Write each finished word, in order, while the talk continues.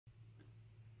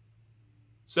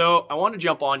So I want to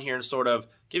jump on here and sort of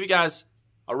give you guys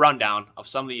a rundown of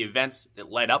some of the events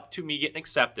that led up to me getting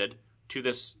accepted to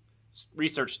this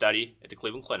research study at the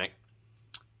Cleveland Clinic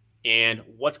and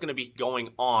what's going to be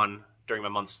going on during my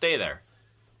month's stay there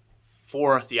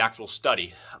for the actual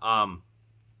study.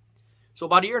 So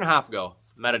about a year and a half ago,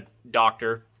 I met a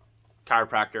doctor,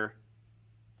 chiropractor,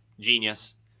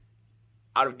 genius,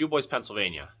 out of DuBois,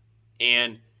 Pennsylvania.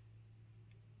 And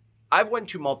I've went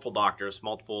to multiple doctors,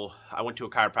 I went to a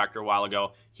chiropractor a while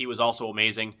ago. He was also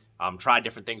amazing, tried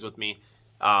different things with me.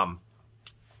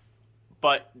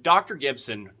 But Dr.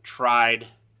 Gibson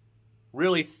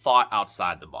really thought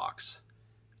outside the box,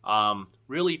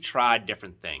 really tried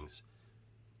different things.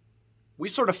 We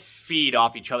sort of feed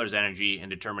off each other's energy and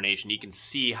determination. You can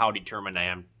see how determined I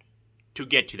am to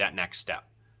get to that next step.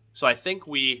 So I think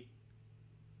we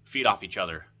feed off each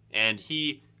other. And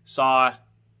he saw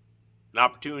an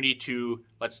opportunity to,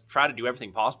 let's try to do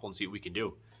everything possible and see what we can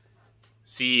do.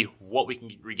 See what we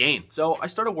can regain. So I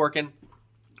started working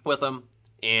with him,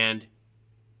 and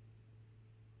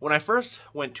when I first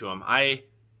went to him, I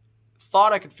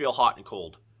thought I could feel hot and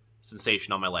cold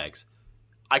sensation on my legs.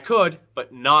 I could,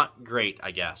 but not great,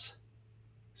 I guess.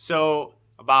 So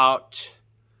about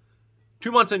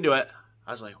 2 months into it,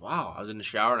 I was like, wow, I was in the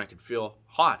shower and I could feel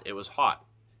hot. It was hot.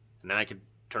 And then I could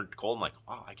turn it to cold. I'm like,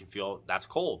 wow, I can feel that's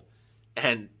cold.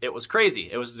 And it was crazy.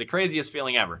 It was the craziest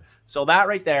feeling ever. So that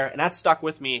right there, and that stuck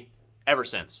with me ever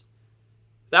since.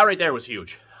 That right there was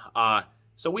huge.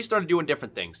 So we started doing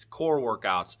different things, core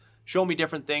workouts, show me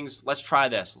different things. Let's try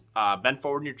this. Bend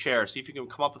forward in your chair, see if you can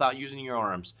come up without using your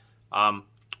arms.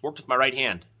 Worked with my right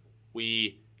hand.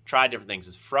 We tried different things.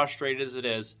 As frustrating as it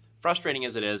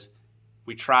is,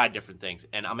 we tried different things.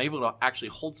 And I'm able to actually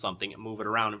hold something and move it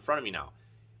around in front of me now.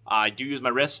 I do use my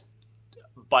wrist,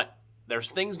 but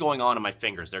there's things going on in my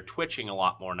fingers. They're twitching a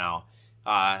lot more now.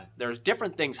 There's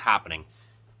different things happening.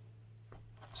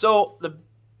 So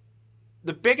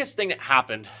the biggest thing that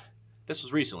happened, this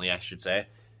was recently, I should say,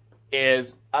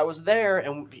 is I was there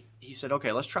and he said,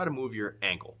 okay, let's try to move your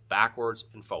ankle backwards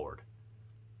and forward.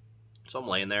 So I'm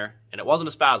laying there, and it wasn't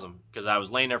a spasm because I was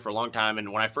laying there for a long time,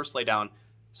 and when I first lay down,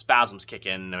 spasms kick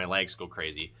in and my legs go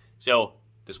crazy. So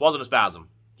this wasn't a spasm.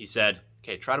 He said,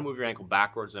 okay, try to move your ankle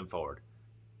backwards and forward.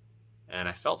 And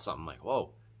I felt something like, whoa.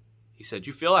 He said,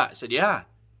 you feel that? I said, yeah.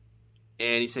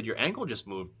 And he said, your ankle just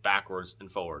moved backwards and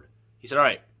forward. He said, all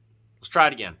right, let's try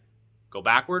it again. Go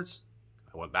backwards.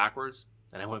 I went backwards,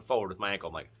 and I went forward with my ankle.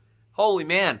 I'm like, holy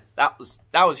man, that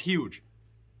was huge.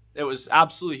 It was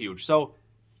absolutely huge. So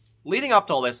leading up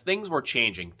to all this, things were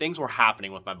changing. Things were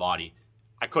happening with my body.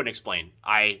 I couldn't explain.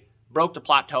 I broke the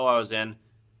plateau I was in.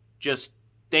 Just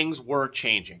things were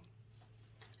changing.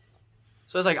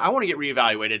 So I was like, I want to get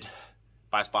reevaluated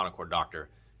by a spinal cord doctor.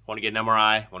 I want to get an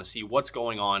MRI. I want to see what's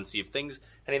going on, see if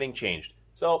anything changed.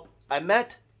 So I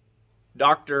met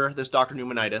this Dr.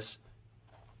 Pneumonitis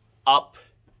up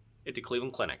at the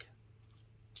Cleveland Clinic.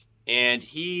 And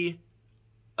he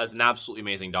is an absolutely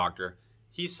amazing doctor.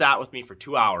 He sat with me for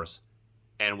 2 hours,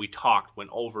 and we went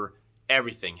over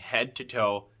everything, head to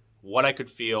toe, what I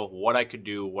could feel, what I could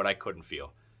do, what I couldn't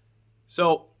feel.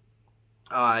 So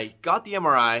I got the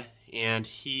MRI, and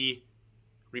he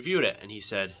reviewed it, and he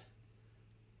said,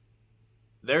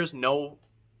 there's no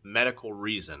medical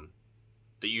reason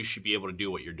that you should be able to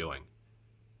do what you're doing.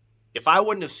 If I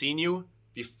wouldn't have seen you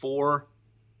before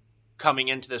coming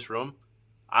into this room,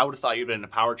 I would have thought you'd been in a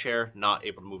power chair, not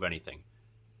able to move anything.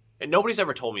 And nobody's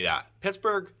ever told me that.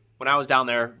 Pittsburgh, when I was down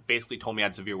there, basically told me I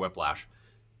had severe whiplash.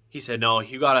 He said, no,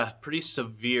 you got a pretty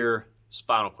severe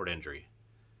spinal cord injury.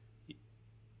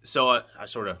 So I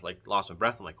sort of like lost my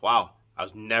breath. I'm like, wow, I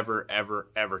was never, ever,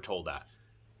 ever told that.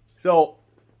 So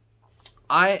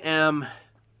I am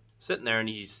sitting there and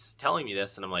he's telling me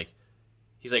this, and I'm like,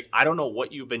 he's like, I don't know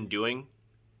what you've been doing,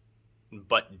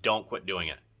 but don't quit doing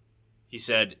it. He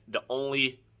said,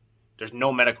 there's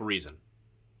no medical reason.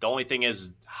 The only thing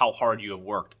is how hard you have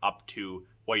worked up to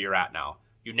where you're at now.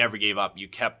 You never gave up. You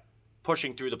kept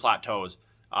pushing through the plateaus.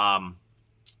 And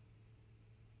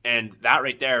that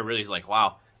right there really is like,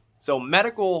 wow. So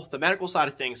the medical side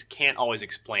of things can't always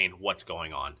explain what's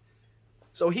going on.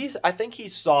 So I think he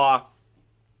saw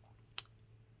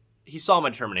my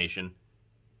determination,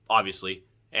 obviously,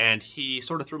 and he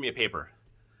sort of threw me a paper.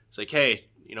 It's like, hey,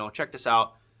 check this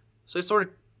out. So I sort of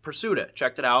pursued it,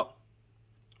 checked it out,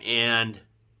 and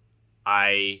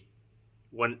I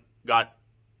got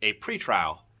a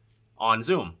pre-trial on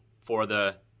Zoom for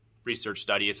the research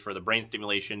study. It's for the brain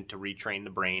stimulation to retrain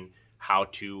the brain how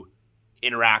to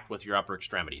interact with your upper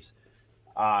extremities.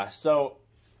 So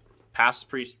passed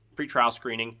the pre-trial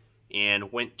screening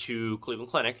and went to Cleveland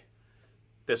Clinic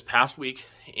this past week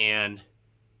and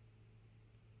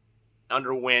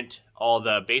underwent all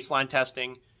the baseline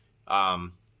testing,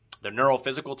 the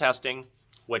neurophysical testing,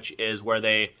 which is where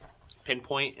they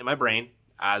pinpoint in my brain,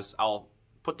 as I'll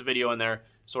put the video in there,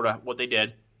 sort of what they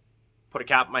did. Put a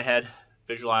cap on my head,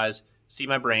 visualize, see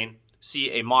my brain,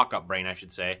 see a mock-up brain, I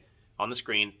should say, on the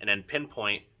screen, and then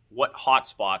pinpoint what hot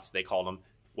spots, they call them,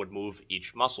 would move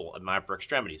each muscle in my upper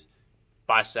extremities.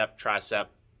 Bicep, tricep,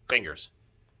 fingers.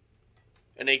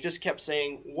 And they just kept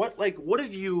saying, what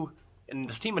have you, and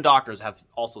the team of doctors have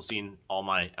also seen all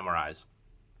my MRIs.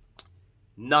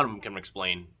 None of them can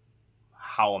explain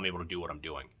how I'm able to do what I'm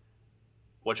doing,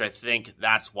 which I think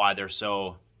that's why they're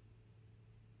so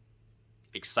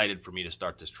excited for me to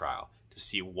start this trial, to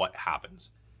see what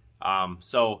happens.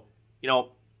 So, you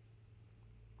know,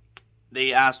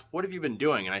 they asked, what have you been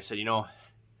doing? And I said, you know,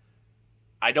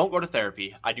 I don't go to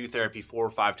therapy. I do therapy 4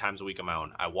 or 5 times a week on my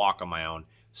own. I walk on my own,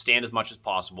 stand as much as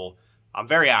possible. I'm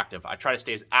very active. I try to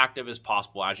stay as active as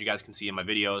possible. As you guys can see in my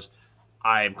videos,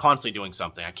 I am constantly doing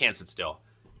something. I can't sit still.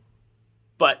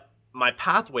 But my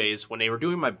pathways, when they were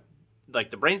doing my,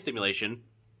 the brain stimulation,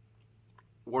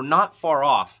 were not far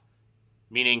off,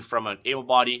 meaning from an able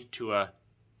body to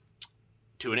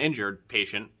an injured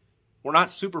patient, we're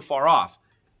not super far off.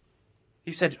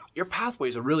 He said, your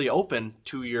pathways are really open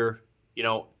to your,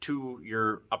 to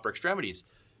your upper extremities.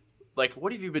 Like,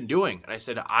 what have you been doing? And I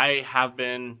said, I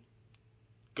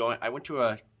went to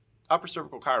a upper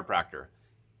cervical chiropractor,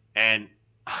 and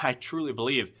I truly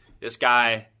believe this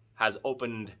guy has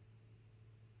opened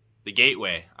the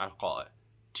gateway, I'll call it,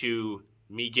 to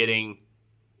me getting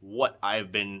what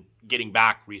I've been getting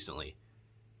back recently.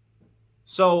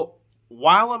 So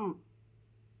while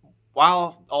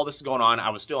all this is going on,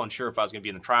 I was still unsure if I was going to be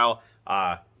in the trial.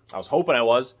 I was hoping I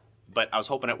was, but I was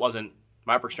hoping it wasn't.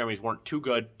 My upper extremities weren't too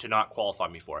good to not qualify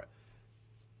me for it.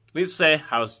 Needless to say,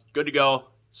 I was good to go,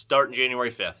 starting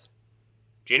January 5th.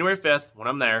 January 5th, when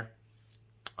I'm there,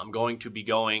 I'm going to be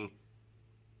doing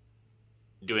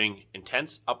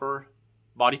intense upper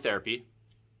body therapy.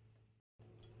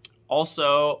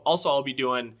 Also I'll be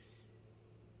doing,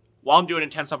 while I'm doing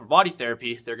intense upper body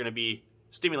therapy, they're going to be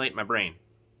stimulating my brain.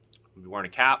 I'll be wearing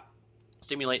a cap,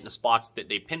 stimulating the spots that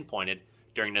they pinpointed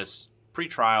during this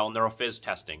pre-trial neurophys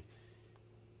testing,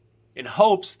 in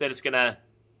hopes that it's going to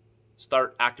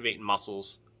start activating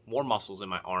muscles, more muscles in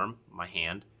my arm, my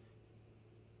hand,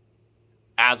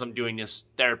 as I'm doing this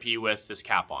therapy with this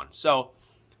cap on. So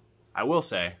I will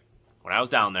say, when I was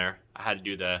down there, I had to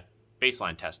do the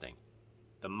baseline testing.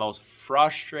 The most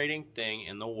frustrating thing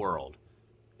in the world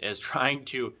is trying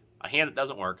to, a hand that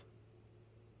doesn't work,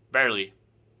 barely,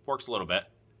 works a little bit,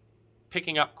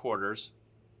 picking up quarters,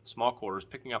 small quarters,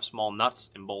 picking up small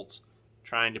nuts and bolts,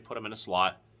 trying to put them in a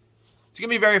slot. It's going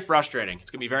to be very frustrating. It's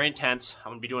going to be very intense.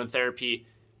 I'm going to be doing therapy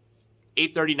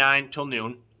 8:39 till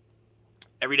noon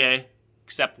every day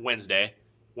except Wednesday.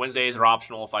 Wednesdays are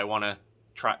optional if I want to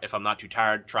try, if I'm not too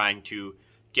tired, trying to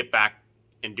get back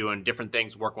and doing different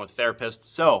things, working with therapists.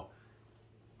 So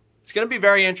it's going to be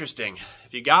very interesting.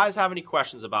 If you guys have any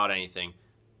questions about anything,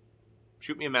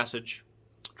 shoot me a message,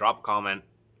 drop a comment.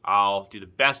 I'll do the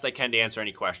best I can to answer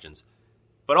any questions.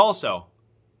 But also,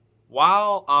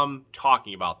 while I'm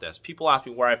talking about this, people ask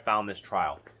me where I found this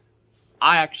trial.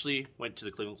 I actually went to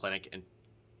the Cleveland Clinic and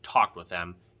talked with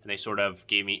them, and they sort of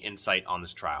gave me insight on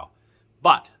this trial.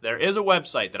 But there is a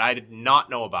website that I did not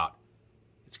know about.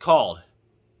 It's called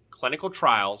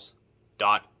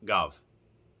clinicaltrials.gov.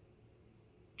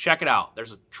 Check it out.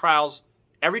 There's trials.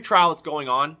 Every trial that's going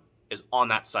on is on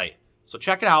that site. So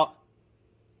check it out.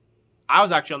 I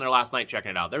was actually on there last night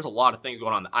checking it out. There's a lot of things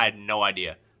going on that I had no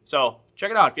idea. So check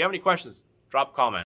it out. If you have any questions, drop a comment.